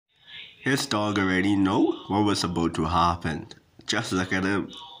His dog already know what was about to happen. Just look at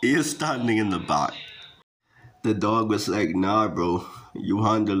him. He is standing in the back. The dog was like, nah, bro, you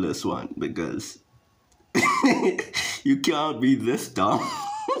handle this one because you can't be this dumb.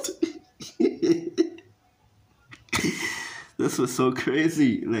 This was so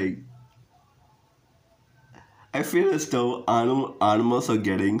crazy. Like, I feel as though animals are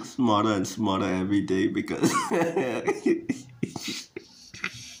getting smarter and smarter every day because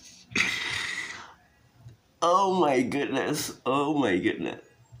oh my goodness. Oh my goodness.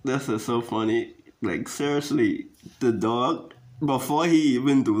 This is so funny. Like, seriously, the dog, before he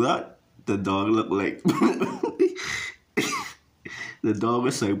even do that, the dog looked like the dog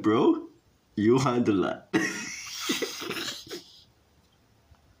was like, bro, you handle that.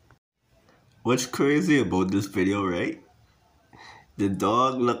 What's crazy about this video, right? The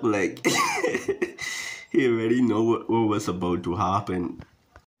dog looked like he already know what was about to happen.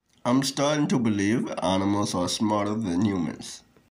 I'm starting to believe animals are smarter than humans.